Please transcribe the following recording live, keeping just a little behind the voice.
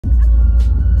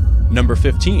Number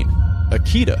 15.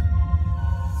 Akita.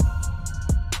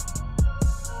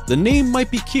 The name might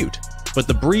be cute, but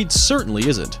the breed certainly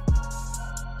isn't.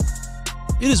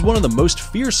 It is one of the most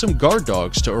fearsome guard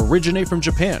dogs to originate from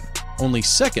Japan, only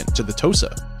second to the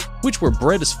Tosa, which were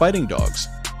bred as fighting dogs.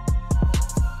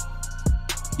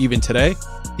 Even today,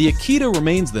 the Akita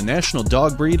remains the national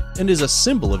dog breed and is a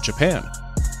symbol of Japan.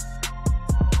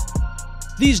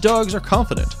 These dogs are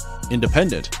confident,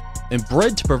 independent, and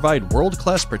bred to provide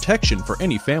world-class protection for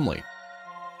any family.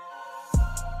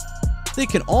 They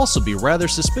can also be rather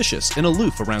suspicious and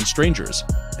aloof around strangers,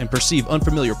 and perceive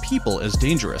unfamiliar people as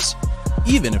dangerous,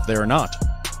 even if they are not.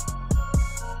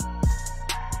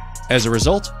 As a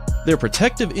result, their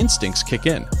protective instincts kick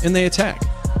in, and they attack.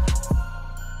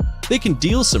 They can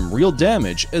deal some real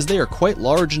damage as they are quite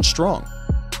large and strong,